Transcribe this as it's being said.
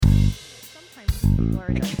Oh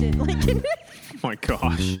my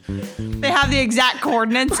gosh. They have the exact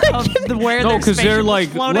coordinates of where their because they're like,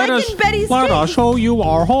 floating. let us show you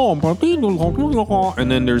our home. And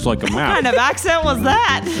then there's like a What map. kind of accent was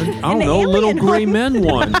that? I don't know, little gray men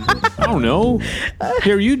one. I don't know.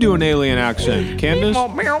 Here, you do an alien accent, Candace.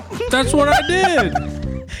 That's what I did.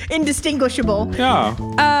 Indistinguishable. Yeah.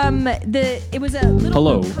 It was a little.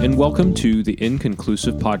 Hello, and welcome to the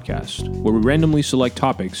Inconclusive Podcast, where we randomly select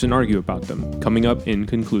topics and argue about them. Coming up,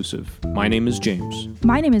 Inconclusive. My name is James.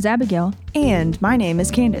 My name is Abigail. And my name is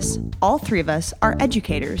Candace. All three of us are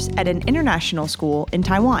educators at an international school in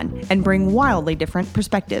Taiwan and bring wildly different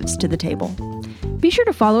perspectives to the table. Be sure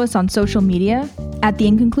to follow us on social media at The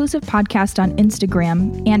Inconclusive Podcast on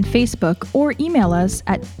Instagram and Facebook, or email us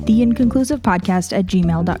at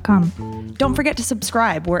theinconclusivepodcast@gmail.com. Don't forget to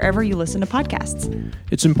subscribe wherever you listen to podcasts.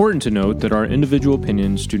 It's important to note that our individual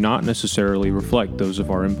opinions do not necessarily reflect those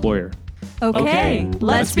of our employer. Okay,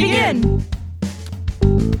 let's begin.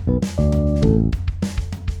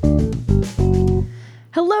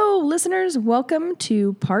 Hello, listeners. Welcome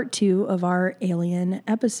to part 2 of our Alien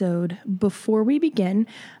episode. Before we begin,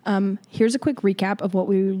 here's a quick recap of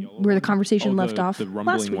where the conversation left off the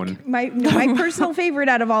rumbling last week. one. My personal favorite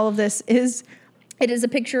out of all of this is a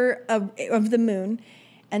picture of the moon,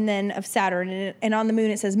 and then of Saturn, and on the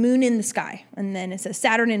moon it says "moon in the sky," and then it says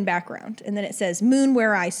Saturn in background, and then it says "moon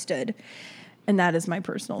where I stood," and that is my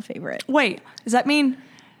personal favorite. Wait, does that mean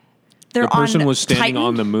they're The person on was standing Titan?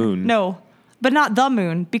 on the moon. No, but not the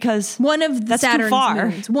moon, because One of the that's too Saturn's far.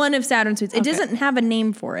 moons. One of Saturn's moons. It Okay. doesn't have a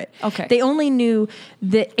name for it. Okay. They only knew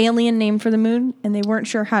the alien name for the moon, and they weren't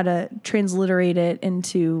sure how to transliterate it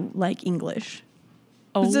into like English.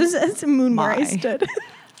 Oh, It's a moon where I my. stood.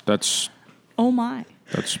 That's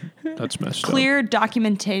messed Clear,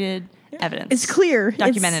 documented evidence. It's clear.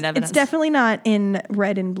 Documented evidence. It's definitely not in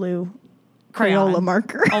red and blue Crayon. Crayola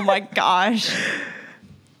marker. Oh my gosh.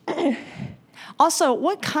 Also,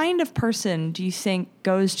 what kind of person do you think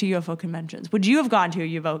goes to UFO conventions? Would you have gone to a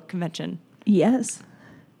UFO convention? Yes.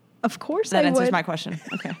 Of course That I answers would. my question.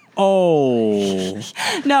 Okay. up. Oh,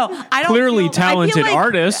 No, I don't clearly feel, talented like-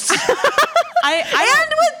 artists. And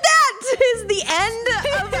with that is the end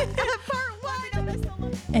of part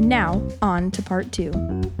 1. And now, on to part 2.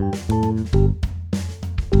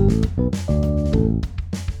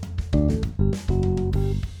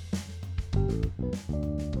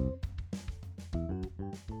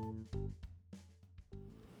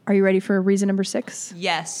 Are you ready for reason number 6?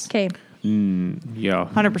 Yes. Okay, Yeah.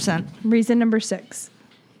 100%. reason number 6.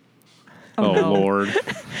 Oh, no. Lord.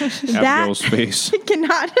 Abigail's face.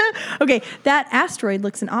 Cannot. Okay, that asteroid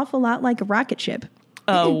looks an awful lot like a rocket ship.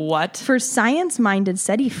 What? For science-minded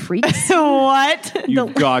SETI freaks, What?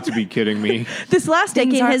 You've got to be kidding me. this last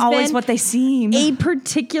Things decade aren't has always been what they seem. a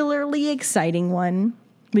particularly exciting one.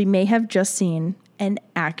 We may have just seen an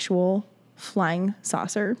actual flying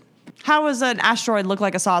saucer. How does an asteroid look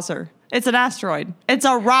like a saucer? It's an asteroid. It's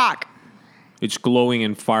a rock. It's glowing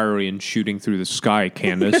and fiery and shooting through the sky,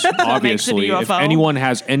 Candace. Obviously, a if UFO. anyone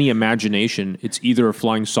has any imagination, it's either a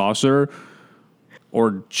flying saucer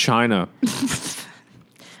or China. I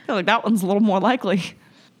feel like that one's a little more likely.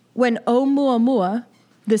 When Oumuamua,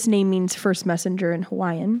 this name means first messenger in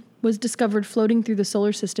Hawaiian, was discovered floating through the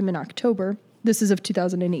solar system in October, this is of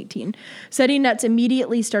 2018, SETI nuts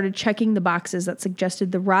immediately started checking the boxes that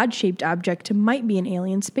suggested the rod-shaped object might be an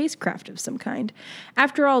alien spacecraft of some kind.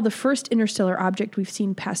 After all, the first interstellar object we've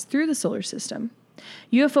seen pass through the solar system.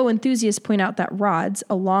 UFO enthusiasts point out that rods,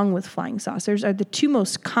 along with flying saucers, are the two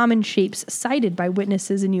most common shapes cited by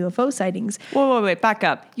witnesses in UFO sightings. Wait, back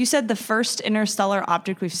up. You said the first interstellar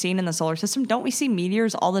object we've seen in the solar system. Don't we see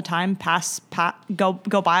meteors all the time go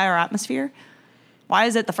by our atmosphere? Why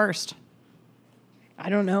is it the first? I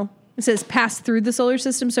don't know. It says pass through the solar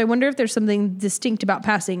system, so I wonder if there's something distinct about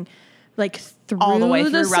passing like through All the way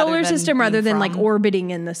through rather solar than system rather being than like from. orbiting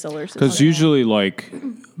in the solar system. Because usually, like,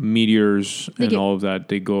 meteors and get- all of that,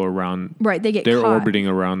 they go around. Right, they get They're caught. orbiting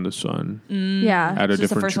around the sun Yeah. at a It's just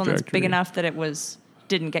the different first one that's trajectory. big enough that it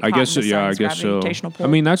didn't get I caught guess, in the yeah, I sun's guess so. gravitational pull. I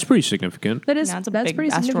mean, that's pretty significant. That is Yeah, it's a that's big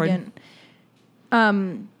pretty asteroid. significant.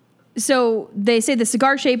 So they say the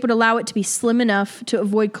cigar shape would allow it to be slim enough to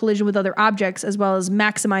avoid collision with other objects as well as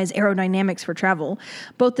maximize aerodynamics for travel.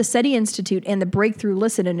 Both the SETI Institute and the Breakthrough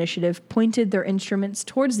Listen Initiative pointed their instruments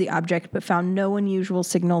towards the object but found no unusual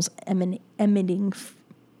signals emitting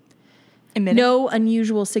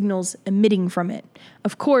from it.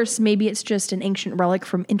 Of course, maybe it's just an ancient relic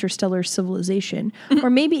from interstellar civilization, or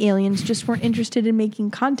maybe aliens just weren't interested in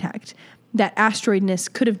making contact. That asteroidness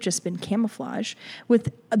could have just been camouflage.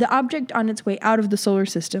 With the object on its way out of the solar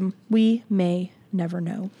system, we may never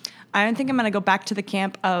know. I don't think I'm going to go back to the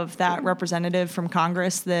camp of that representative from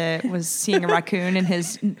Congress that was seeing a raccoon in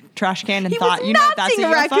his trash can and He thought, was you know, not that's a seeing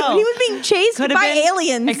UFO. a raccoon. He was being chased Could have by been-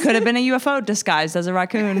 aliens. It could have been a UFO disguised as a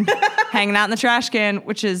raccoon hanging out in the trash can,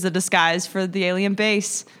 which is a disguise for the alien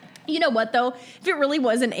base. You know what, though? If it really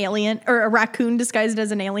was an alien, or a raccoon disguised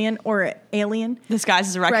as an alien, or an alien Disguised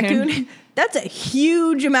as a raccoon. that's a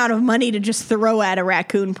huge amount of money to just throw at a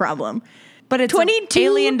raccoon problem. But it's 22 an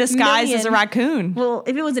alien disguised as a million. raccoon. Well,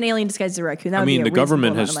 if it was an alien disguised as a raccoon, that would be I mean, a the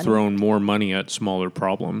government reasonable has amount of money. thrown more money at smaller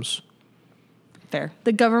problems. Fair.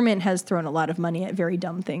 The government has thrown a lot of money at very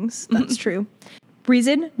dumb things. That's true.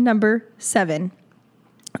 Reason number 7.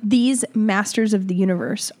 These masters of the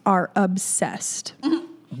universe are obsessed.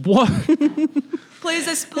 What? Please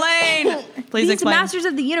explain. Please These explain. masters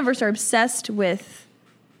of the universe are obsessed with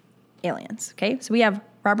aliens. Okay, so we have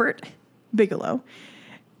Robert Bigelow.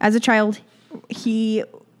 As a child, he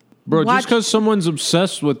Bro, just watched- because someone's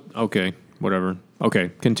obsessed with... Okay, whatever.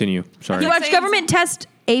 Okay, continue. Sorry. he watched Saying- government test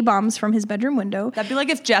A-bombs from his bedroom window. That'd be like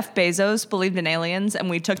if Jeff Bezos believed in aliens and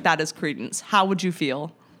we took that as credence. How would you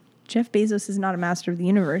feel? Jeff Bezos is not a master of the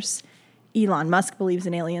universe. Elon Musk believes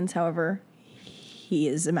in aliens, however, he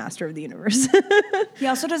is a master of the universe. He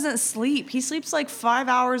also doesn't sleep. He sleeps like 5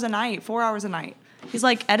 hours a night, 4 hours a night. He's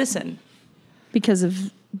like Edison. because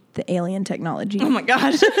of the alien technology. Oh my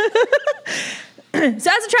gosh. So as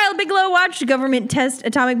a child, Bigelow watched government test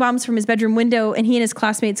atomic bombs from his bedroom window, and he and his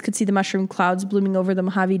classmates could see the mushroom clouds blooming over the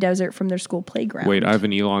Mojave Desert from their school playground. Wait, I have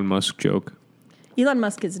an Elon Musk joke. Elon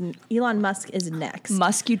Musk is next.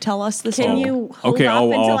 Must you tell us this? Can all? you hold Okay, off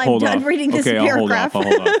until I'm hold done off. reading this Okay, paragraph? I'll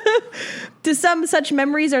hold off. To some, such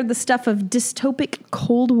memories are the stuff of dystopic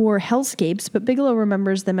Cold War hellscapes, but Bigelow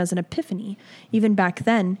remembers them as an epiphany. Even back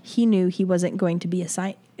then, he knew he wasn't going to be a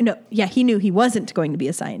he knew he wasn't going to be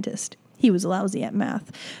a scientist. He was lousy at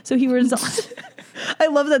math. So he resolved... I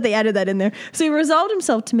love that they added that in there. So he resolved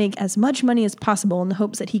himself to make as much money as possible in the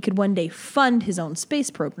hopes that he could one day fund his own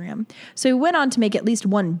space program. So he went on to make at least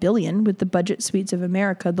 $1 billion with the Budget Suites of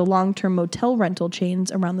America, the long-term motel rental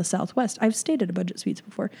chains around the Southwest. I've stayed at a Budget Suites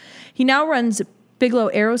before. He now runs Bigelow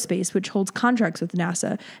Aerospace, which holds contracts with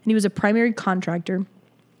NASA, and he was a primary contractor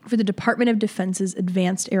for the Department of Defense's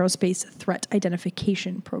Advanced Aerospace Threat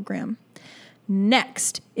Identification Program.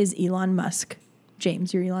 Next is Elon Musk.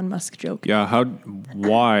 James, your Elon Musk joke. Yeah,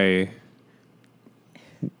 why?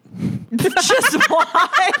 Just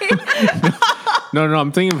why? No,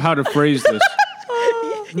 I'm thinking of how to phrase this.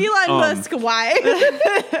 Elon Musk,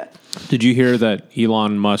 why? Did you hear that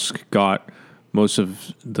Elon Musk got most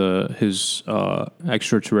of his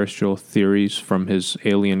extraterrestrial theories from his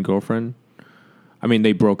alien girlfriend? I mean,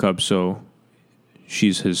 they broke up, so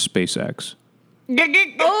she's his SpaceX.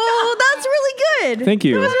 Oh, that's really good. Thank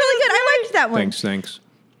you. That was really good. I liked that one. Thanks.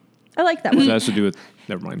 I like that That one. has to do with...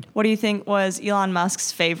 Never mind. What do you think was Elon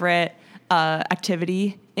Musk's favorite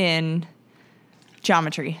activity in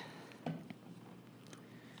geometry?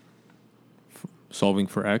 Solving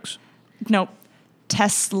for X? Nope.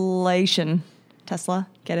 Teslation. Tesla?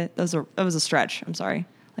 Get it? That was a stretch. I'm sorry.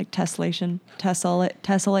 Like tessellation,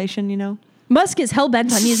 you know? Musk is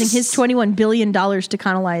hell-bent on using his $21 billion to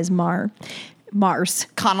colonize Mars.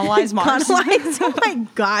 Colonize Mars. Colonize? Oh my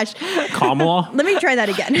gosh. Kamala? Let me try that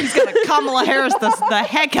again. Gonna Kamala Harris the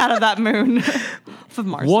heck out of that moon of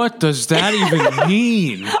Mars. What does that even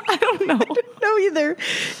mean? I don't know. No, either.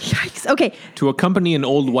 Yikes. Okay. To accompany an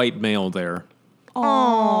old white male there.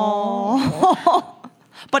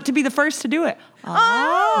 But to be the first to do it.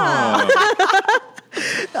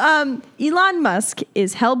 Elon Musk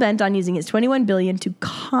is hell-bent on using his $21 billion to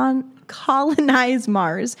colonize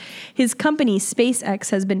Mars. His company, SpaceX,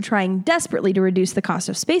 has been trying desperately to reduce the cost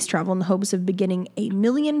of space travel in the hopes of beginning a 1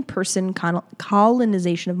 million-person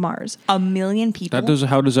colonization of Mars. 1 million people.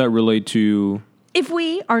 How does that relate to... If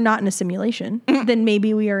we are not in a simulation, then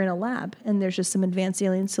maybe we are in a lab, and there's just some advanced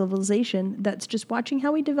alien civilization that's just watching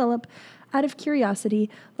how we develop out of curiosity,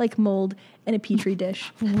 like mold in a petri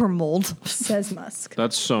dish, We're mold. says Musk.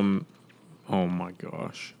 That's some... Oh my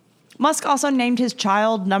gosh. Musk also named his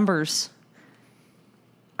child Numbers.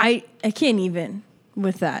 I can't even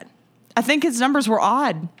with that. I think his numbers were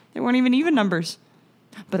odd. They weren't even numbers.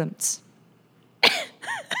 But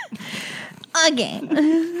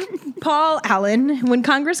Again. Paul Allen. When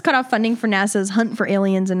Congress cut off funding for NASA's Hunt for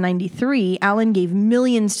Aliens in 1993, Allen gave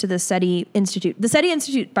millions to the SETI Institute. The SETI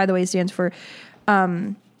Institute, by the way, stands for...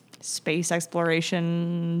 Space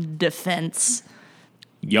Exploration Defense.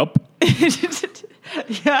 Yup.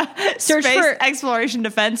 Yeah. Search Space for- Exploration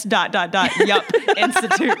Defense ... Yup.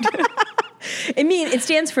 Institute. It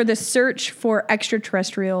stands for the Search for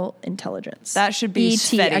Extraterrestrial Intelligence. That should be ET,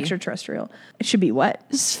 SFETI. extraterrestrial. It should be what?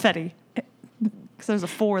 SFETI. Because there's a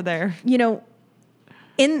 4 there. You know,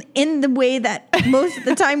 in the way that most of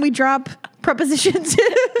the time we drop prepositions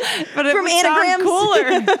But it from would sound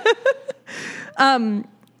anagrams. cooler.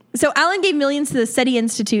 So Allen gave millions to the SETI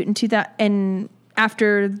Institute in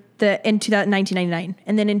 1999.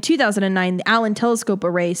 And then in 2009, the Allen Telescope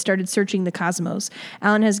Array started searching the cosmos.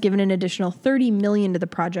 Allen has given an additional $30 million to the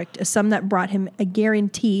project, a sum that brought him a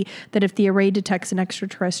guarantee that if the array detects an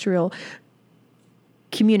extraterrestrial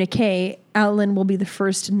communique, Allen will be the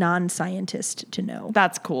first non-scientist to know.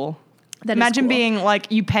 That's cool. That is Imagine cool. being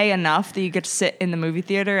like, you pay enough that you get to sit in the movie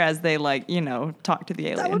theater as they like, you know, talk to the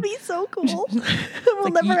alien. That would be so cool. We'll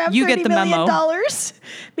Like, never have you $30 get the million. memo.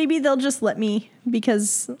 Maybe they'll just let me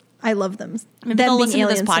because I love them. Maybe Them they'll being listen to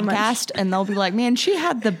this aliens so much. podcast and they'll be like, man, she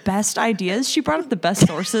had the best ideas. She brought up the best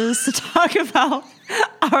sources to talk about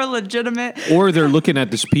our legitimate. Or they're looking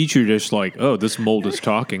at this petri dish like, oh, this mold is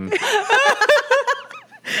talking.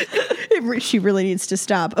 She really needs to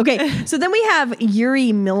stop. Okay, so then we have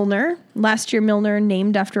Yuri Milner. Last year, Milner,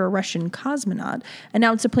 named after a Russian cosmonaut,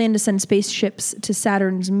 announced a plan to send spaceships to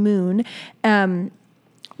Saturn's moon. Wait, back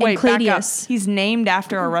up. Cladius. He's named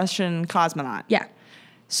after a Russian cosmonaut. Yeah.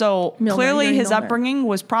 So Milner, clearly Yuri his Milner. upbringing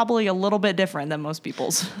was probably a little bit different than most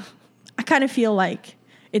people's. I kind of feel like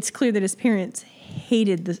it's clear that his parents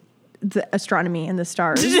hated the astronomy and the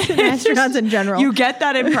stars, and astronauts in general. You get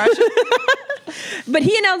that impression? But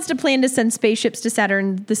he announced a plan to send spaceships to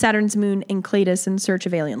Saturn's moon Enceladus in search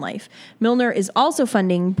of alien life. Milner is also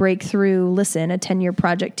funding Breakthrough Listen, a 10-year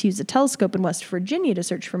project to use a telescope in West Virginia to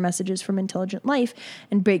search for messages from intelligent life,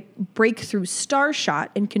 and Breakthrough Starshot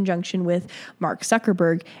in conjunction with Mark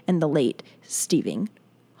Zuckerberg and the late Stephen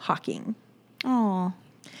Hawking. Oh.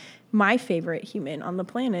 My favorite human on the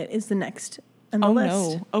planet is the next on the Oh list.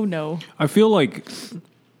 no. Oh no. I feel like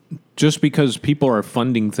just because people are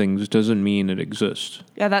funding things doesn't mean it exists.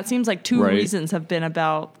 Yeah, that seems like two Right. reasons have been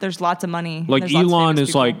about there's lots of money. Like there's lots of Elon famous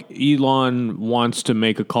is people. like, Elon wants to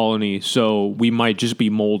make a colony, so we might just be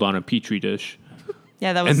mold on a petri dish.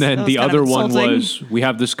 Yeah, that was And then that the was kind other of one insulting. was, we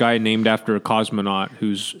have this guy named after a cosmonaut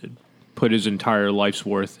who's put his entire life's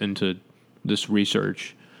worth into this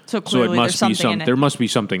research. So So clearly it must there's be something in some. it. There must be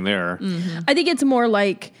something there. I think it's more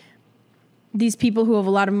like these people who have a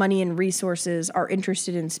lot of money and resources are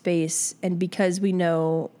interested in space, and because we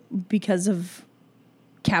know, because of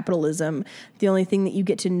capitalism, the only thing that you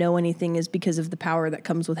get to know anything is because of the power that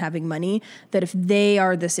comes with having money, that if they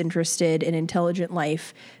are this interested in intelligent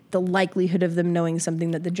life, the likelihood of them knowing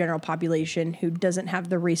something that the general population who doesn't have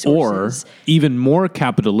the Or resources even more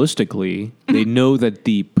capitalistically, they know that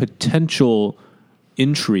the potential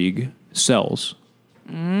intrigue sells.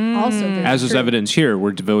 also very As is true. evidence here,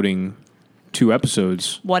 we're devoting 2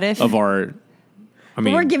 episodes What if- of our. I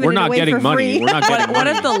mean, we're giving we're it not away getting for money. free. We're not getting What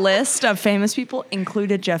money. if the list of famous people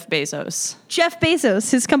included Jeff Bezos? Jeff Bezos,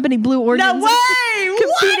 his company Blue Origin, No way!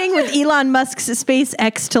 competing with Elon Musk's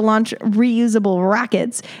SpaceX to launch reusable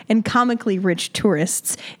rockets and comically rich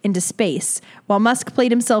tourists into space. While Musk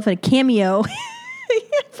played himself in a cameo,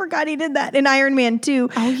 I forgot he did that in Iron Man 2.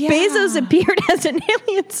 Oh, yeah. Bezos appeared as an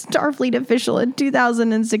alien Starfleet official in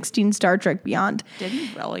 2016 Star Trek Beyond. Did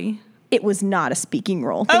he really? It was not a speaking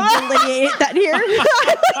role. They delineate that here. I like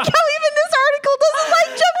how even this article doesn't like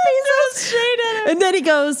Jeff Bezos. Straight at him. And then he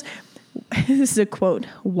goes, this is a quote,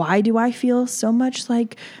 "Why do I feel so much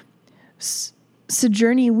like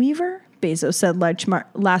Sigourney Weaver?" Bezos said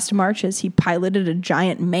last March as he piloted a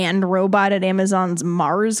giant manned robot at Amazon's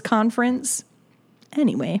Mars conference.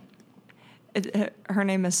 Anyway. Her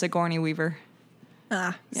name is Sigourney Weaver.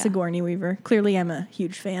 Yeah. Sigourney Weaver. Clearly I'm a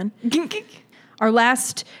huge fan. Our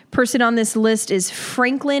last person on this list is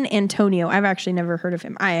Franklin Antonio. I've actually never heard of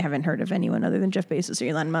him. I haven't heard of anyone other than Jeff Bezos or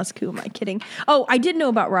Elon Musk. Who am I kidding? Oh, I did know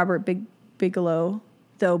about Robert Bigelow,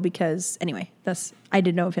 though, because, anyway, I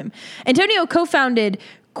did know of him. Antonio co-founded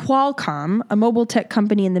Qualcomm, a mobile tech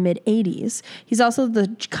company in the mid-'80s. He's also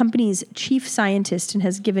the company's chief scientist and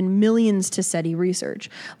has given millions to SETI research.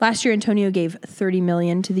 Last year, Antonio gave $30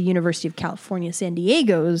 million to the University of California, San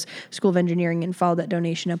Diego's School of Engineering and followed that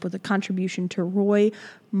donation up with a contribution to Roy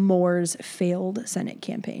Moore's failed Senate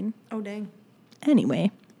campaign. Oh, dang.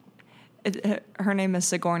 Anyway. Her name is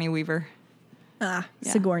Sigourney Weaver. Yeah.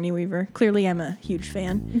 Sigourney Weaver. Clearly, I'm a huge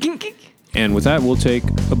fan. And with that, we'll take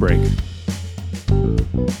a break.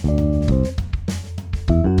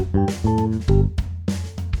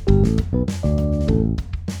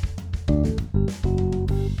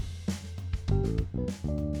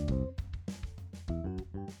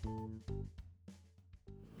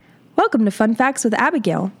 Welcome to Fun Facts with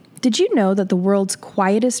Abigail. Did you know that the world's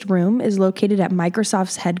quietest room is located at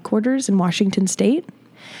Microsoft's headquarters in Washington State?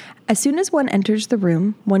 As soon as one enters the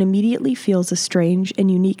room, one immediately feels a strange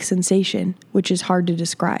and unique sensation, which is hard to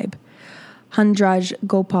describe. Hundraj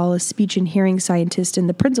Gopal, a speech and hearing scientist and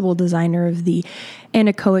the principal designer of the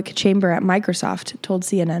anechoic chamber at Microsoft, told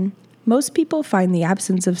CNN, "Most people find the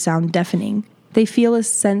absence of sound deafening. They feel a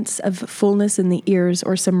sense of fullness in the ears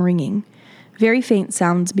or some ringing. Very faint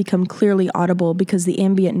sounds become clearly audible because the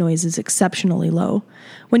ambient noise is exceptionally low.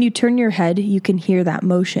 When you turn your head, you can hear that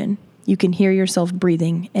motion. You can hear yourself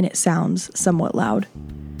breathing, and it sounds somewhat loud."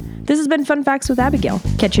 This has been Fun Facts with Abigail.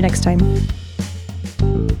 Catch you next time.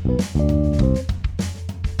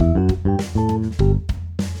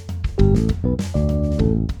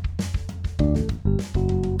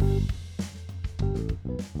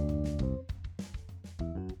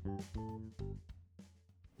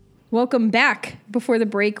 Welcome back. Before the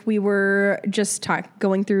break, we were just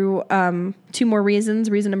going through two more reasons,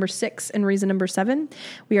 reason number 6 and reason number 7.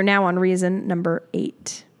 We are now on reason number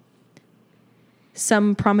 8.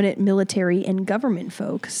 Some prominent military and government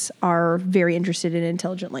folks are very interested in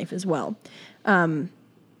intelligent life as well.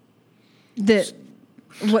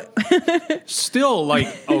 Still, like,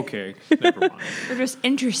 okay, never mind. We're just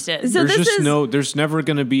interested. So There's never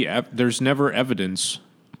going to be, there's never evidence.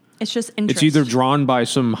 It's just interest. It's either drawn by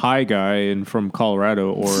some high guy from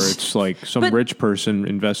Colorado, or it's like some rich person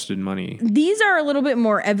invested money. These are a little bit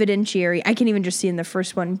more evidentiary. I can even just see in the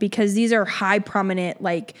first one, because these are high prominent,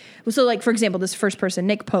 for example, this first person,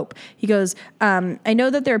 Nick Pope, he goes, "I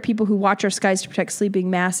know that there are people who watch our skies to protect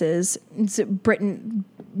sleeping masses. Know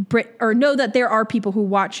that there are people who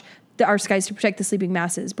watch our skies to protect the sleeping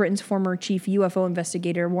masses. Britain's former chief UFO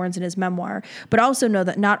investigator warns in his memoir, but also know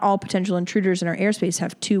that not all potential intruders in our airspace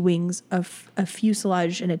have 2 wings, a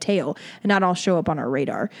fuselage, and a tail, and not all show up on our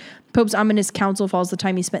radar." Pope's ominous counsel follows the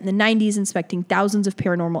time he spent in the 90s inspecting thousands of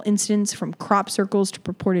paranormal incidents, from crop circles to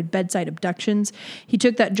purported bedside abductions. He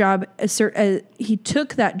took that job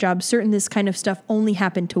certain this kind of stuff only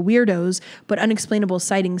happened to weirdos, but unexplainable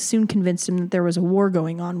sightings soon convinced him that there was a war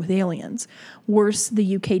going on with aliens. Worse, the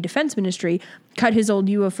UK Defense Ministry cut his old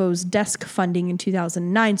UFO's desk funding in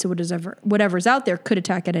 2009, so whatever's out there could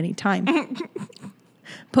attack at any time.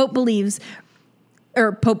 Pope believes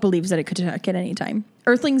that it could attack at any time.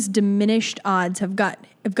 Earthlings' diminished odds have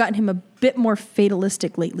gotten him a bit more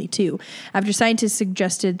fatalistic lately, too. After scientists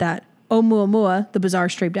suggested that Oumuamua, the bizarre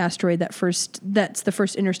striped asteroid that's the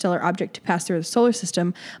first interstellar object to pass through the solar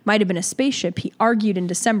system, might have been a spaceship, he argued in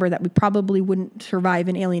December that we probably wouldn't survive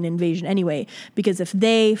an alien invasion anyway, because if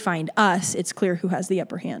they find us, it's clear who has the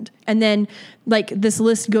upper hand. And then, this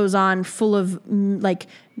list goes on, full of,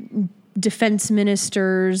 defense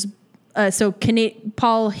ministers.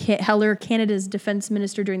 Paul Heller, Canada's defense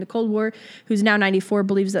minister during the Cold War, who's now 94,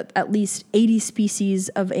 believes that at least 80 species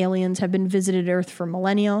of aliens have been visited Earth for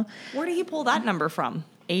millennia. Where did he pull that number from?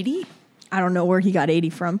 80? I don't know where he got 80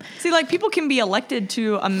 from. See, people can be elected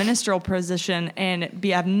to a ministerial position and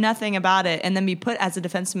have nothing about it, and then be put as a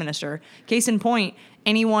defense minister. Case in point,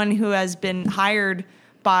 anyone who has been hired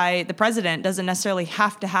by the president doesn't necessarily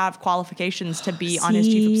have to have qualifications to be on his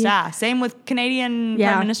chief of staff. Same with Canadian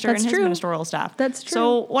prime minister and his ministerial staff. That's true.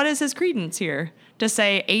 So what is his credence here to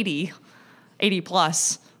say 80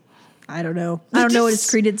 plus? I don't know. I don't know what his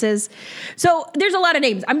credence is. So there's a lot of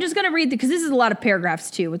names. I'm just going to read, because this is a lot of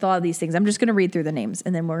paragraphs too with all of these things. I'm just going to read through the names,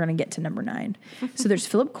 and then we're going to get to number 9. So there's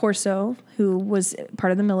Philip Corso, who was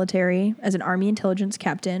part of the military as an Army intelligence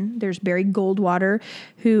captain. There's Barry Goldwater,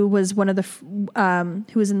 who was one of the,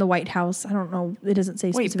 who was in the White House. I don't know. It doesn't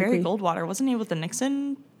say specifically. Barry Goldwater, wasn't he with the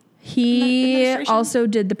Nixon? He also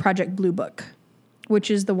did the Project Blue Book,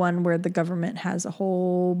 which is the one where the government has a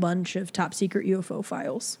whole bunch of top secret UFO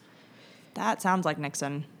files. That sounds like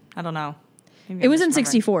Nixon. I don't know. It was in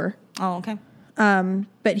 64. Oh, okay.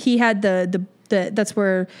 But he had the that's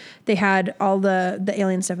where they had all the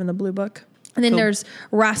alien stuff in the Blue Book. And then there's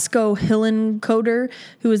Roscoe Hillenkoetter,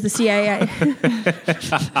 who was the CIA.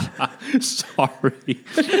 Sorry.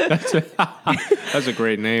 That's a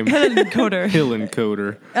great name. Hillenkoetter.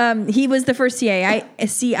 He was the first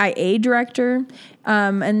CIA director.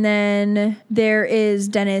 And then there is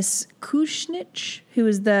Dennis Kucinich, who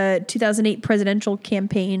was the 2008 presidential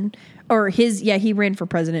campaign. He ran for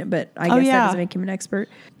president, but I guess that doesn't make him an expert.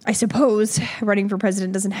 I suppose running for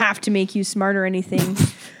president doesn't have to make you smart or anything.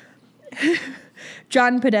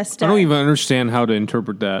 John Podesta. I don't even understand how to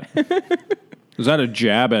interpret that. Is that a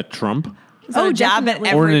jab at Trump? A jab at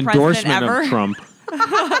every or an endorsement ever? of Trump?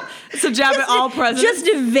 It's a jab at all presidents.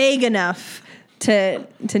 Just vague enough to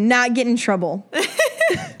not get in trouble.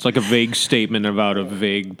 It's like a vague statement about a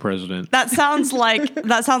vague president. That sounds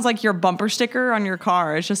like your bumper sticker on your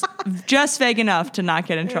car. It's just vague enough to not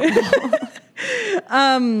get in trouble.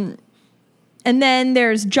 And then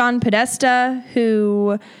there's John Podesta,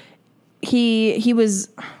 who he was.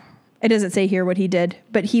 It doesn't say here what he did,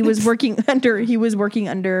 but he was working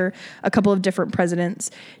under a couple of different presidents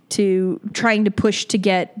trying to push to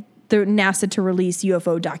get the NASA to release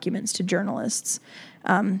UFO documents to journalists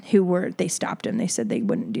they stopped him. They said they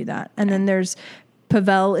wouldn't do that. And then there's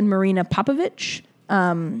Pavel and Marina Popovich.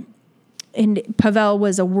 And Pavel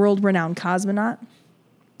was a world-renowned cosmonaut.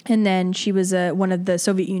 And then she was one of the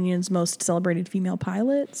Soviet Union's most celebrated female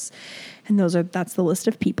pilots. And that's the list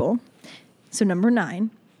of people. So number 9.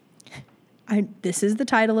 This is the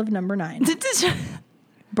title of number 9.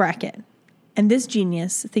 Bracket. And this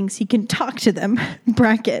genius thinks he can talk to them.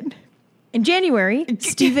 Bracket. In January,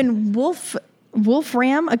 Stephen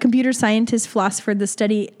Wolfram, a computer scientist, philosopher,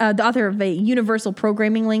 the author of a universal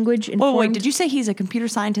programming language. Wait, did you say he's a computer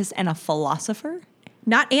scientist and a philosopher?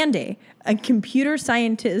 Not a computer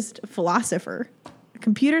scientist philosopher.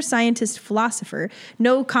 Computer scientist philosopher.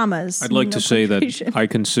 No commas. I'd like to say that I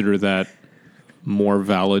consider that more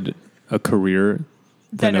valid a career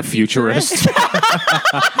than a futurist.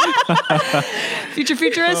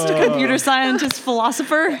 Futurist, computer scientist,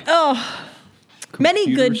 philosopher. Oh,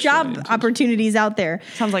 many good job opportunities out there.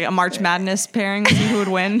 Sounds like a March Madness pairing. See who would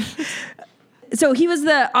win. So he was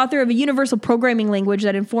the author of a universal programming language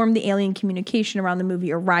that informed the alien communication around the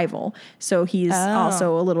movie Arrival. So he's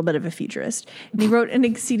also a little bit of a futurist. And he wrote an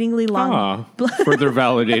exceedingly long... further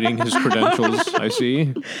validating his credentials, I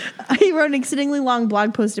see. He wrote an exceedingly long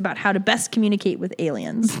blog post about how to best communicate with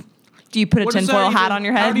aliens. Do you put a tinfoil hat on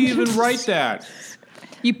your head? How do you even write that?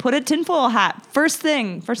 You put a tinfoil hat. First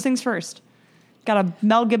things first. Gotta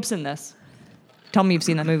Mel Gibson this. Tell me you've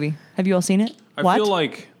seen that movie. Have you all seen it? I feel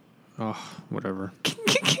like... whatever.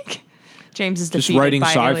 James is just defeated writing by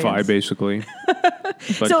sci-fi, aliens. Basically.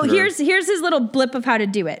 So here's his little blip of how to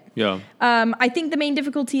do it. Yeah. I think the main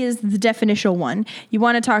difficulty is the definitional one.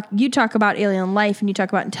 You talk about alien life and you talk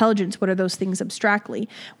about intelligence. What are those things abstractly?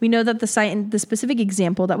 We know that the specific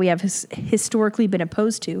example that we have has historically been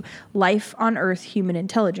opposed to, life on Earth, human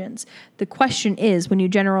intelligence. The question is, when you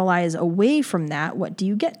generalize away from that, what do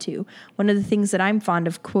you get to? One of the things that I'm fond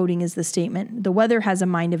of quoting is the statement, the weather has a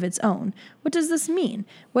mind of its own. What does this mean?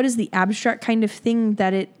 What is the abstract kind of thing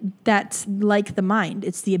that's like the mind?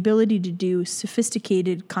 It's the ability to do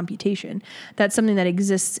sophisticated computation. That's something that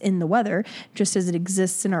exists in the weather, just as it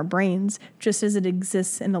exists in our brains, just as it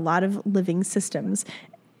exists in a lot of living systems.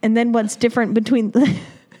 And then what's different between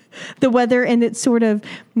the weather and its sort of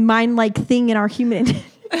mind-like thing in our human...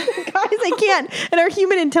 Guys, I can't. And our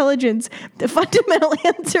human intelligence, the fundamental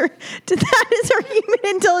answer to that is our human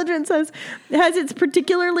intelligence has its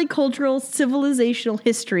particularly cultural, civilizational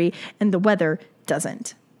history, and the weather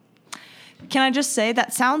doesn't. Can I just say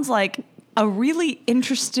that sounds like a really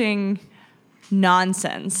interesting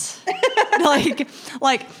nonsense. like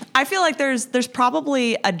I feel like there's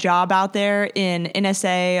probably a job out there in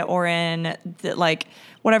NSA or in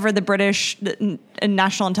whatever the British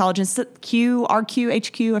National Intelligence,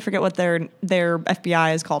 RQHQ, I forget what their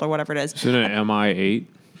FBI is called or whatever it is. Isn't it MI8?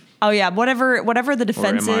 Oh yeah, whatever the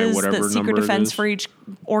defense is, the secret defense is. for each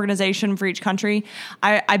organization, for each country.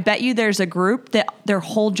 I bet you there's a group that their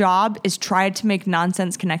whole job is try to make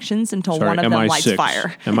nonsense connections until one of them lights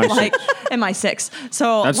fire. MI6. MI6.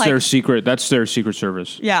 So that's their secret. That's their secret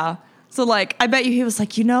service. Yeah. So I bet you he was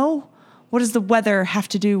like, what does the weather have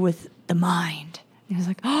to do with the mind? And he was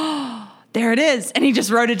like, oh, there it is, and he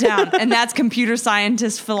just wrote it down, and that's computer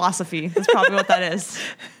scientist philosophy. That's probably what that is.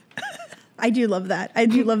 I do love that. I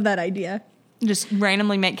do love that idea. Just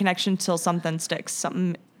randomly make connections till something sticks.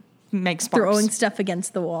 Something makes sparks. Throwing stuff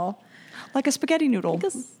against the wall. Like a spaghetti noodle.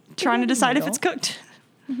 Trying to decide if it's cooked.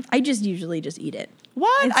 I usually just eat it.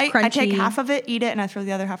 What? I take half of it, eat it, and I throw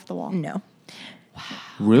the other half at the wall. No. Wow.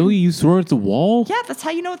 Really? You throw it at the wall? Yeah, that's how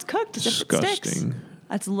you know it's cooked. Disgusting. If it sticks.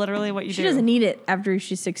 That's literally what you do. She doesn't eat it after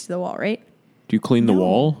she sticks to the wall, right? Do you clean the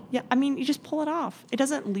wall? Yeah, I mean, you just pull it off. It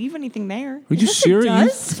doesn't leave anything there. Are you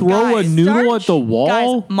serious? You throw a noodle at the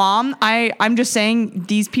wall? Guys, Mom, I'm just saying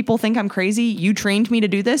these people think I'm crazy. You trained me to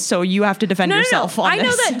do this, so you have to defend yourself on this. I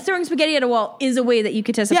know that throwing spaghetti at a wall is a way that you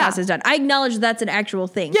could test if pasta is done. I acknowledge that's an actual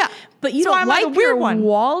thing. Yeah. But you don't wipe your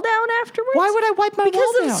wall down afterwards? Why would I wipe my wall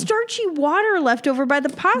down? Because of starchy water left over by the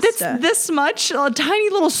pasta. That's this much? A tiny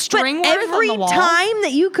little string worth every on the wall? time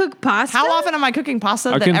that you cook pasta? How often am I cooking pasta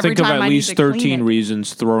I that can every think of time at I need least to clean 13 it?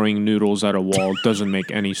 reasons throwing noodles at a wall doesn't make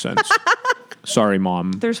any sense. Sorry,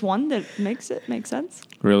 Mom. There's one that makes it make sense.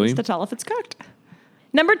 Really? It's to tell if it's cooked.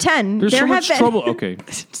 Number 10. There's so much trouble. Okay.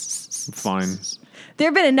 Fine. There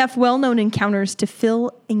have been enough well-known encounters to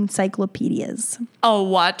fill encyclopedias. Oh,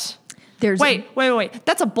 what? Wait.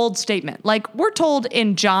 That's a bold statement. Like, we're told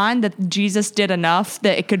in John that Jesus did enough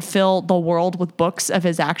that it could fill the world with books of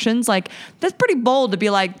his actions. Like, that's pretty bold to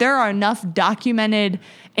be like, there are enough documented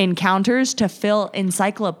encounters to fill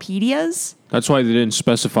encyclopedias. That's why they didn't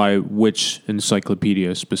specify which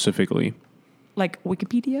encyclopedia specifically. Like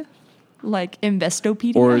Wikipedia? Like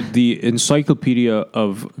Investopedia? Or the encyclopedia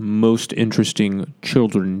of most interesting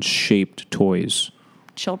children-shaped toys.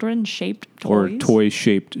 Children-shaped toys? Or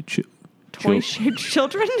toy-shaped... Toy-shaped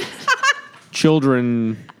children?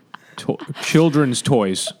 Children's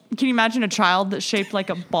toys. Can you imagine a child that's shaped like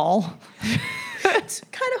a ball? It's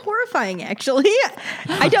kind of horrifying, actually.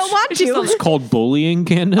 I don't want to. It's called bullying,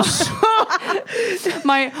 Candace.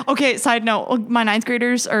 Side note, my ninth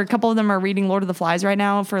graders, or a couple of them are reading Lord of the Flies right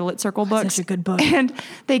now for Lit Circle books. Such a good book. And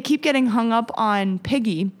they keep getting hung up on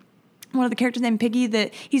Piggy. One of the characters named Piggy,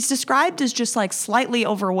 that he's described as just like slightly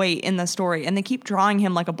overweight in the story, and they keep drawing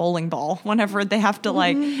him like a bowling ball whenever they have to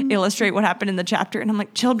like illustrate what happened in the chapter. And I'm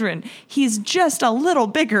like, children, he's just a little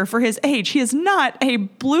bigger for his age. He is not a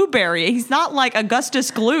blueberry. He's not like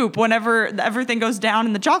Augustus Gloop whenever everything goes down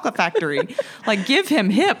in the chocolate factory. Like, give him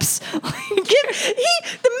hips. The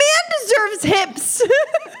man deserves hips.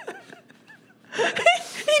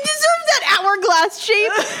 He deserves that hourglass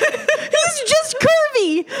shape. He's just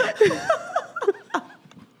curvy.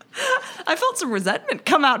 I felt some resentment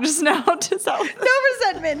come out just now. No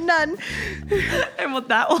resentment, none. And with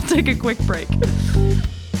that, we'll take a quick break.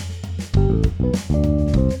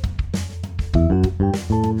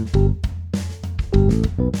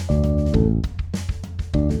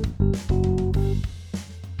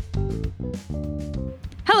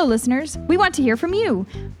 Hello, listeners. We want to hear from you.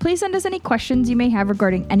 Please send us any questions you may have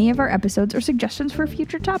regarding any of our episodes or suggestions for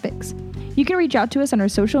future topics. You can reach out to us on our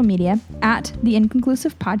social media at The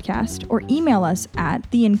Inconclusive Podcast or email us at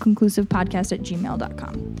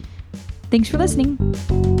theinconclusivepodcast@gmail.com. Thanks for listening.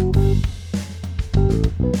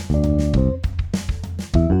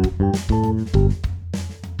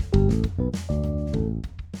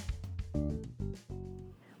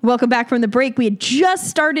 Welcome back from the break. We had just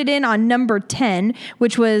started in on number 10,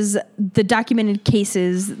 which was the documented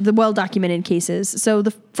cases, the well-documented cases. So the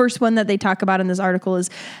first one that they talk about in this article is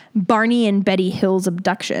Barney and Betty Hill's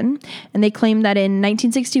abduction. And they claim that in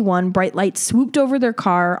 1961, bright lights swooped over their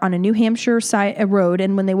car on a New Hampshire road.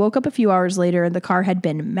 And when they woke up a few hours later, the car had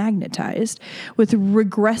been magnetized. With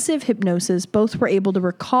regressive hypnosis, both were able to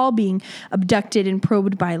recall being abducted and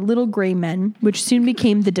probed by little gray men, which soon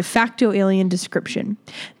became the de facto alien description.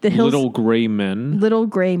 The Hills, Little gray men. Little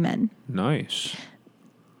gray men. Nice.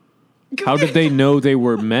 How did they know they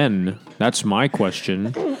were men? That's my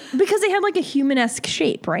question. Because they had like a human-esque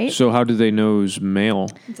shape, right? So how did they know it was male?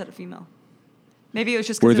 Instead of female. Maybe it was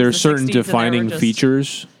just 'cause Were it there was the certain 60s and they were defining just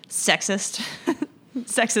features? Sexist.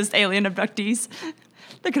 Sexist alien abductees.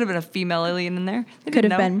 There could have been a female alien in there. They Could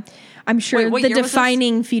didn't have know. been. I'm sure Wait, what the year was this?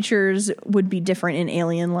 defining features would be different in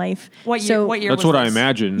alien life. What year? So, What year That's was what I this?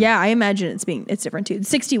 imagine. Yeah, I imagine it's different too.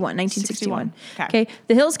 1961. Okay. Okay.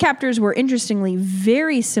 The Hills captors were interestingly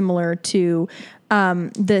very similar to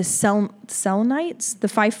the Selenites, the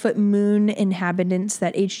 5-foot moon inhabitants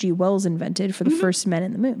that H.G. Wells invented for the first men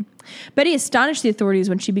in the moon. Betty astonished the authorities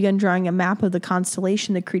when she began drawing a map of the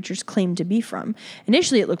constellation the creatures claimed to be from.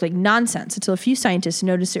 Initially, it looked like nonsense until a few scientists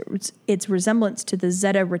noticed its resemblance to the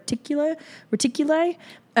Zeta Reticuli,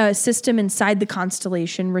 a system inside the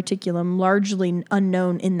constellation Reticulum, largely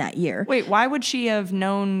unknown in that year. Wait, why would she have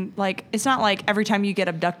known? Like, it's not like every time you get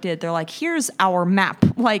abducted, they're like, here's our map.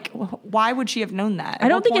 Like, why would she have known that? I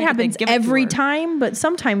don't think it happens every time, but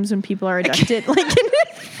sometimes when people are abducted, like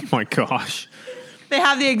Oh my gosh. They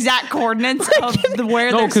have the exact coordinates of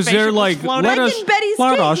where No, their because they're spaceship was like, floating. let us in Betty's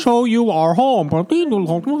case. show you our home.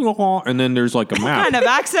 And then there's like a What map. kind of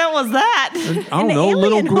accent was that? I don't know, alien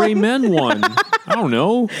little gray one. men one. I don't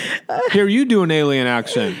know. Here, you do an alien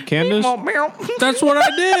accent, Candace. That's what I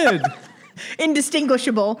did.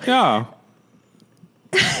 indistinguishable. Yeah.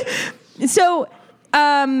 So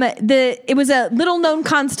it was a little known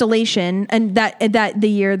constellation, and that the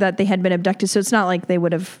year that they had been abducted, so it's not like they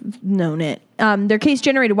would have known it. Their case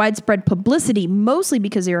generated widespread publicity, mostly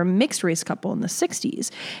because they were a mixed race couple in the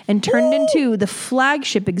 60s, and turned into the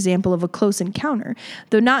flagship example of a close encounter,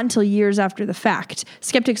 though not until years after the fact.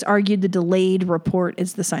 Skeptics argued the delayed report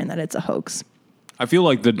is the sign that it's a hoax. I feel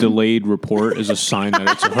like the delayed report is a sign that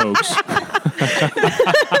it's a hoax.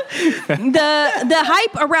 The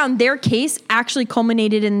hype around their case actually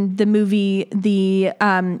culminated in the movie The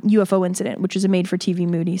UFO Incident, which is a made-for-TV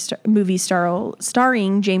movie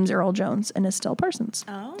starring James Earl Jones and Estelle Parsons.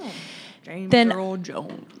 Oh, James Then- Earl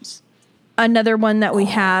Jones. Another one that we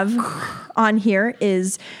have on here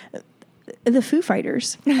is the Foo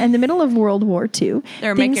Fighters. In the middle of World War II,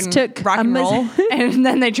 They're things making took rock a and mis- roll, and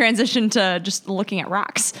then they transitioned to just looking at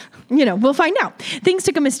rocks. We'll find out. Things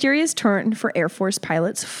took a mysterious turn for Air Force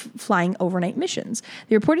pilots flying overnight missions.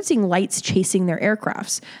 They reported seeing lights chasing their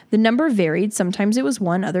aircrafts. The number varied. Sometimes it was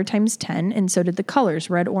 1, other times 10, and so did the colors,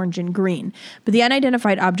 red, orange, and green. But the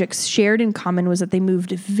unidentified objects shared in common was that they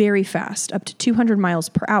moved very fast, up to 200 miles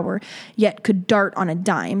per hour, yet could dart on a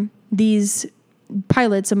dime. These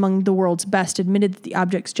pilots, among the world's best, admitted that the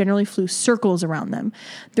objects generally flew circles around them.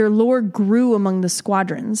 Their lore grew among the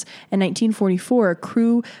squadrons. In 1944, a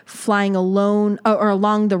crew flying along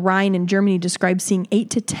the Rhine in Germany described seeing 8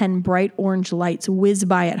 to 10 bright orange lights whiz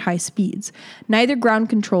by at high speeds. Neither ground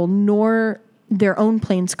control nor their own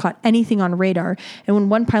planes caught anything on radar, and when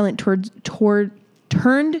one pilot turned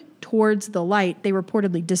towards the light, they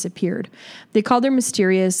reportedly disappeared. They called their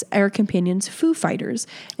mysterious air companions Foo Fighters,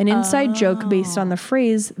 an inside joke based on the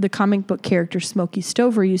phrase the comic book character Smokey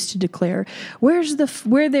Stover used to declare, where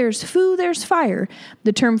there's foo, there's fire.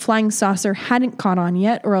 The term flying saucer hadn't caught on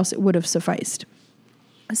yet, or else it would have sufficed.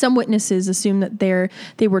 Some witnesses assume that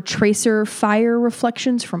they were tracer fire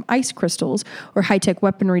reflections from ice crystals or high-tech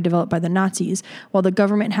weaponry developed by the Nazis, while the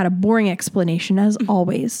government had a boring explanation, as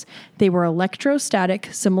always. They were electrostatic,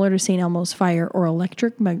 similar to St. Elmo's fire, or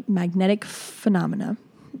electric magnetic phenomena,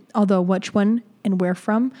 although which one and where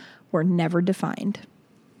from were never defined.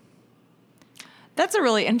 That's a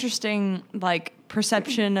really interesting,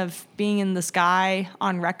 perception of being in the sky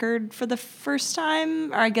on record for the first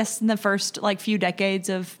time, or I guess in the first, few decades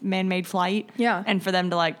of man-made flight. Yeah. And for them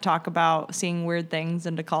to, talk about seeing weird things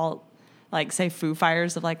and to call it, say, Foo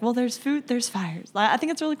Fires of, well, there's food, there's fires. I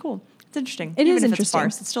think it's really cool. It's interesting. It is Even if interesting. It's a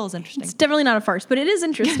farce, it still is interesting. It's definitely not a farce, but it is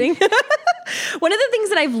interesting. One of the things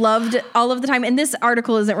that I've loved all of the time, and this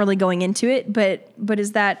article isn't really going into it, but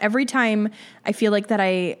is that every time I feel like that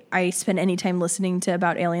I spend any time listening to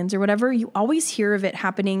about aliens or whatever, you always hear of it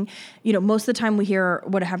happening. Most of the time we hear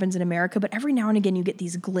what happens in America, but every now and again you get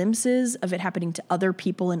these glimpses of it happening to other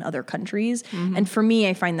people in other countries. Mm-hmm. And for me,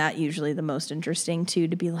 I find that usually the most interesting too,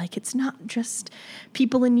 to be like, it's not just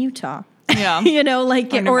people in Utah. Yeah. Or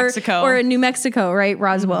New Mexico. Or in New Mexico, right?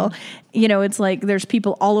 Roswell. Mm-hmm. It's like there's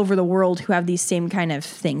people all over the world who have these same kind of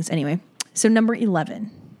things. Anyway, so number 11,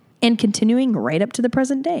 and continuing right up to the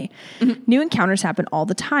present day, new encounters happen all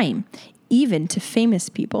the time, even to famous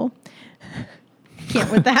people. Can't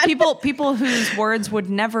with that. people whose words would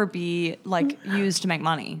never be used to make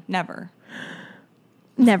money. Never.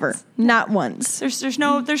 Never. Not once. There's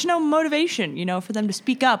no motivation, for them to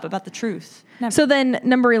speak up about the truth. Never. So then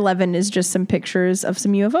number 11 is just some pictures of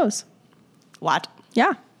some UFOs. What?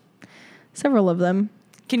 Yeah. Several of them.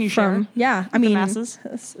 Can you share? Yeah. The masses?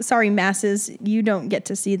 Sorry, masses. You don't get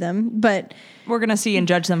to see them, but We're going to see and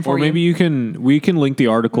judge them for Or you. maybe we can link the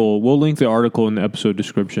article. We'll link the article in the episode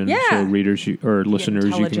description. Yeah. So readers or listeners,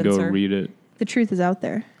 you can go intelligencer. read it. the truth is out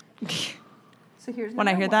there. When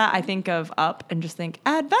I hear that, I think of Up and just think,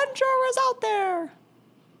 adventure is out there.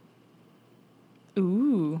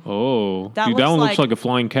 Ooh. Oh. That Dude, that looks one looks like- like a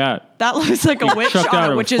flying cat. That looks like a witch Chucked on out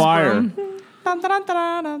a of witch's fire. broom. Dun, dun, dun,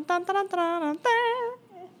 dun, dun, dun, dun, dun, dun, dun.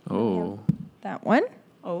 Oh. That one?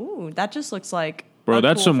 Oh, that just looks like Bro, a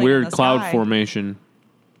that's cool some thing in weird the cloud sky. formation.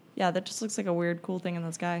 Yeah, that just looks like a weird, cool thing in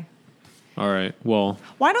the sky. All right. Well,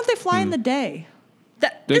 Why don't they fly in the day?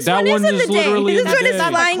 This that one one is in is the day. literally This in the one is day. That's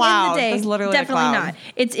a flying in cloud. the day. That's literally a Definitely cloud. not.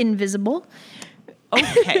 It's invisible.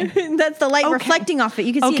 Okay. That's the light Okay. reflecting off it.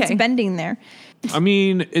 You can see Okay. it's bending there. I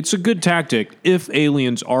mean, it's a good tactic if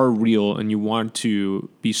aliens are real and you want to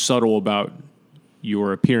be subtle about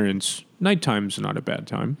your appearance. Nighttime's not a bad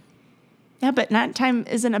time. Yeah, but nighttime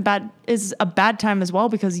is a bad time as well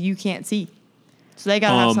because you can't see. So they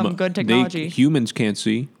gotta have some good technology. Humans can't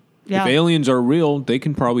see. Yeah. If aliens are real, they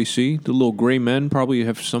can probably see. The little gray men probably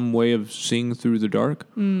have some way of seeing through the dark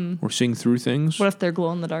or seeing through things. What if they're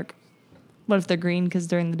glow in the dark? What if they're green because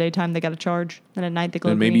during the daytime they got to charge, and at night they glow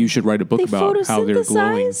Then maybe green? you should write a book about how they're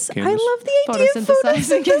glowing. photosynthesize. I Candace. love the idea of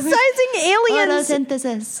photosynthesizing aliens.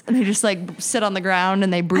 Photosynthesis. And they just sit on the ground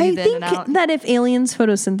and they I breathe in think and out. that if aliens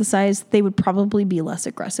photosynthesized, they would probably be less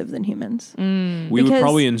aggressive than humans. We would because-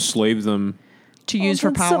 probably enslave them to use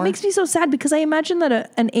for power. So it makes me so sad because I imagine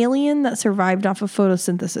that an alien that survived off of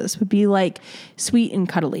photosynthesis would be like sweet and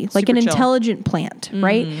cuddly, like Super an chill. intelligent plant,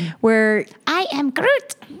 right? Where I am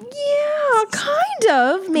Groot. yeah, kind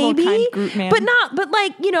of maybe, kind Groot man. but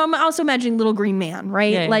like I'm also imagining little green man,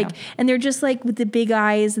 right? Yeah, like, yeah. and they're just like with the big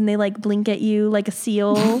eyes and they like blink at you like a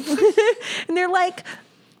seal, and they're like,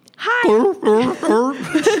 hi.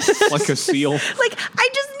 Like a seal. Like, I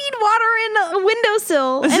just need water in a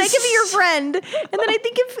windowsill, and I can be your friend. And then I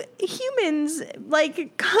think of humans like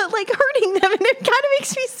hurting them, and it kind of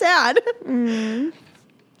makes me sad.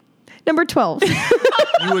 Number 12.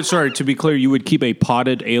 You would, sorry, to be clear, you would keep a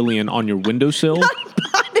potted alien on your windowsill?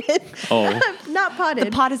 Potted. Oh. Not potted.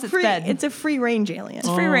 The pot is its free, bed. It's a free range alien. It's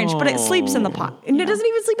free range, but it sleeps in the pot. And it doesn't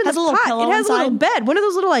even sleep in Has the a little pot. pillow It has a little inside. bed. One of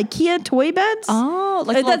those little IKEA toy beds. Oh,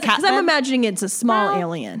 like a little cat Because I'm bed? imagining it's a small No.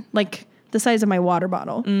 alien, like the size of my water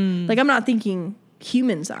bottle. Like I'm not thinking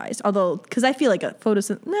human sized, although because I feel like a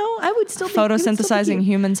No, I would still think it would still be Photosynthesizing cute.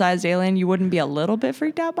 human-sized alien, you wouldn't be a little bit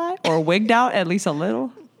freaked out by, or wigged out at least a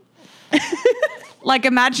little. Like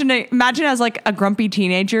imagine as like a grumpy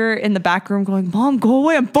teenager in the back room going, "Mom, go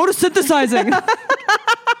away! I'm photosynthesizing."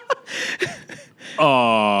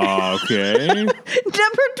 Okay.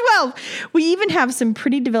 Number 12. We even have some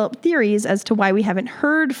pretty developed theories as to why we haven't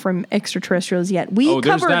heard from extraterrestrials yet.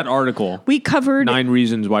 There's that article. We covered 9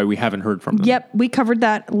 reasons why we haven't heard from them. Yep, we covered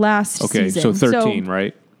that last Okay, season. so 13,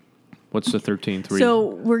 right? What's the 13th reason? So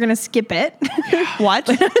we're gonna skip it. What?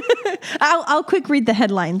 I'll quick read the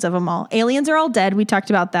headlines of them all. Aliens are all dead. We talked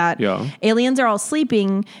about that. Yeah. Aliens are all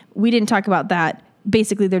sleeping. We didn't talk about that.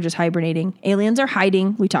 Basically, they're just hibernating. Aliens are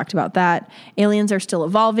hiding. We talked about that. Aliens are still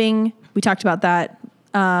evolving. We talked about that.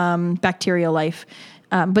 Bacterial life.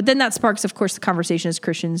 But then that sparks, of course, the conversation as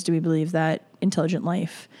Christians. Do we believe that intelligent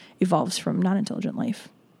life evolves from non-intelligent life?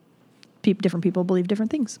 Different people believe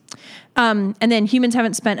different things. And then humans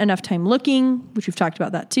haven't spent enough time looking, which we've talked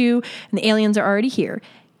about that too. And the aliens are already here,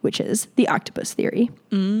 which is the octopus theory.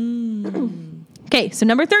 Okay, so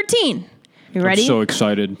number 13. You ready? I'm so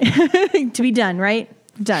excited. To be done, right?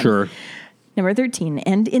 Done. Sure. Number 13.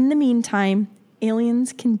 And in the meantime,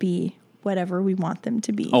 aliens can be whatever we want them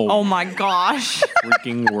to be. Oh my gosh.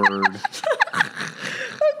 Freaking word.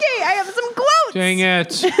 Okay, I have some quotes. Dang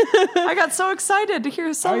it. I got so excited to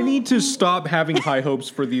hear some. I need to stop having high hopes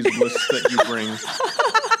for these lists that you bring.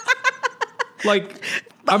 Like,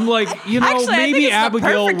 I'm like, Actually, I think maybe it's the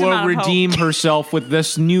Abigail perfect will amount of hope. redeem herself with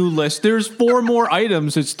this new list. There's 4 more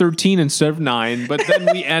items. It's 13 instead of 9. But then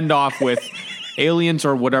we end off with aliens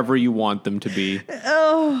are whatever you want them to be.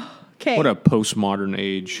 Okay. What a postmodern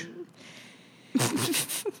age.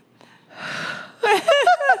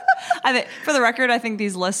 For the record, I think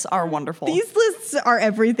these lists are wonderful. These lists are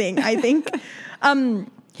everything, I think.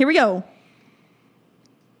 Here we go.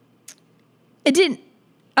 It didn't.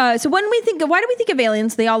 So when we think, why do we think of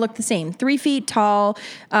aliens? They all look the same: 3 feet tall,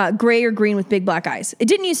 gray or green with big black eyes. It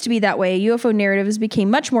didn't used to be that way. UFO narratives became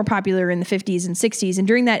much more popular in the 50s and 60s, and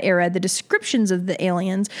during that era, the descriptions of the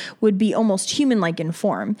aliens would be almost human-like in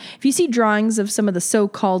form. If you see drawings of some of the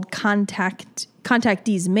so-called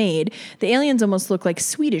contactees made, the aliens almost look like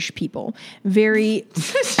Swedish people. Very.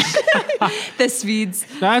 The Swedes.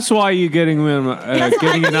 That's why you're getting them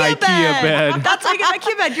getting an IKEA bed. That's like an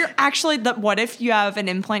IKEA bed. You're actually what if you have an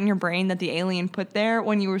implant in your brain that the alien put there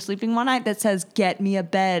when you were sleeping one night that says, "Get me a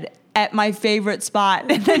bed at my favorite spot,"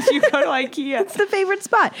 and then you go to IKEA. It's the favorite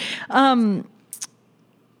spot.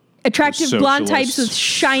 Attractive blonde types with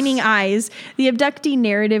shining eyes. The abductee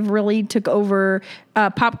narrative really took over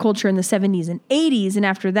pop culture in the 70s and 80s. And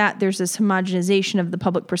after that, there's this homogenization of the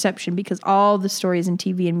public perception because all the stories in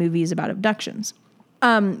TV and movies about abductions.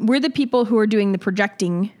 We're the people who are doing the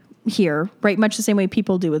projecting here, right? Much the same way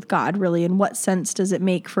people do with God, really. In what sense does it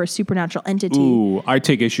make for a supernatural entity? Ooh, I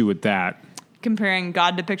take issue with that. Comparing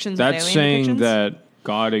God depictions That's with alien saying depictions? that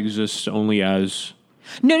God exists only as...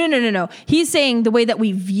 No. He's saying the way that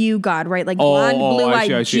we view God, right? Like blonde,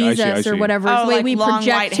 blue-eyed I Jesus see. or whatever. Oh, the way like we long,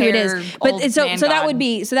 project who it is. white-haired, But old so man that God.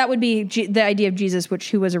 would be the idea of Jesus,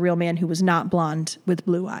 who was a real man who was not blonde with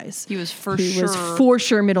blue eyes. He was for He sure was for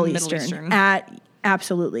sure Middle Middle Eastern. Eastern.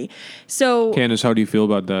 Absolutely. So Candace, how do you feel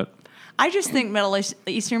about that? I just think Middle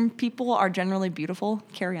Eastern people are generally beautiful.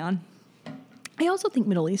 Carry on. I also think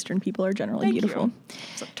Middle Eastern people are generally Thank beautiful. you.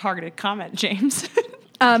 It's a targeted comment, James.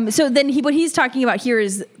 So then what he's talking about here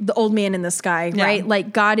is the old man in the sky, Yeah. right?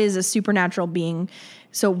 Like God is a supernatural being.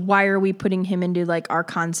 So why are we putting him into like our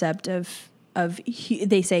concept of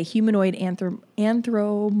they say humanoid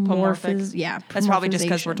anthropomorphism. Yeah, That's probably just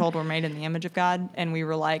because we're pomorphization. told we're made in the image of God, and we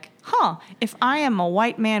were like, if I am a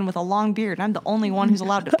white man with a long beard and I'm the only one who's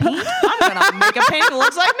allowed to paint, I'm going to make a painting that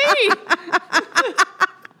looks like me.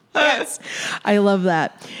 Yes. I love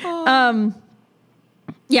that.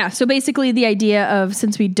 Yeah, so basically the idea of,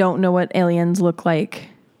 since we don't know what aliens look like,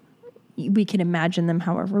 we can imagine them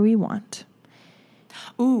however we want.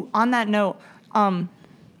 Ooh, on that note,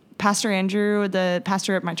 Pastor Andrew, the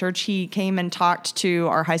pastor at my church, he came and talked to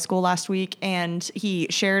our high school last week, and he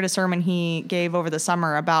shared a sermon he gave over the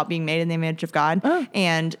summer about being made in the image of God. Oh.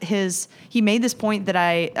 And he made this point that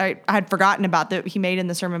I had forgotten about, that he made in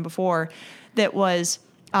the sermon before, that was,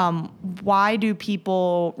 why do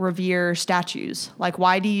people revere statues? Like,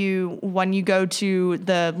 why do you, when you go to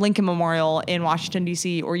the Lincoln Memorial in Washington,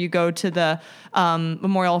 D.C., or you go to the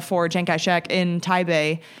memorial for Chiang Kai-shek in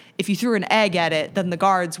Taipei, if you threw an egg at it, then the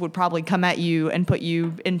guards would probably come at you and put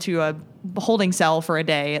you into a holding cell for a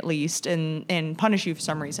day at least and punish you for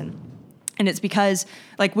some reason. And it's because,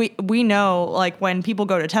 like, we know, like, when people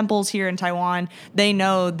go to temples here in Taiwan, they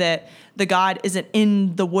know that the god isn't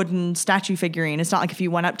in the wooden statue figurine. It's not like if you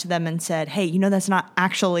went up to them and said, hey, that's not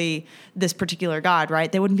actually this particular god,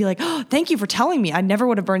 right? They wouldn't be like, oh, thank you for telling me. I never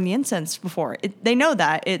would have burned the incense before. They know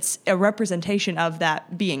that. It's a representation of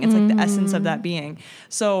that being. It's like the essence of that being.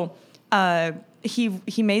 So he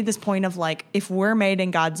made this point of, like, if we're made in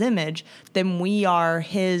God's image, then we are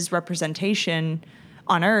his representation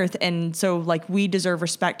on earth, and so, like, we deserve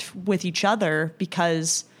respect with each other,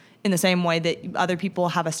 because in the same way that other people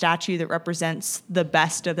have a statue that represents the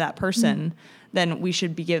best of that person, then we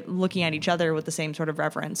should be looking at each other with the same sort of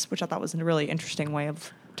reverence, which I thought was a really interesting way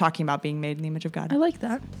of talking about being made in the image of God. I like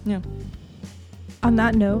that. Yeah. On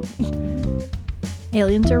that note,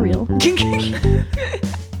 aliens are real.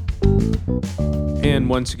 And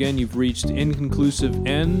once again, you've reached the inconclusive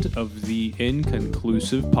end of the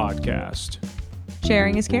Inconclusive Podcast.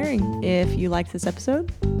 Sharing is caring. If you liked this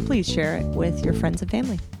episode, please share it with your friends and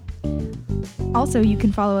family. Also, you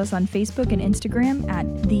can follow us on Facebook and Instagram at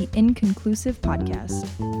The Inconclusive Podcast.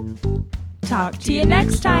 Talk to you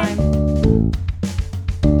next time.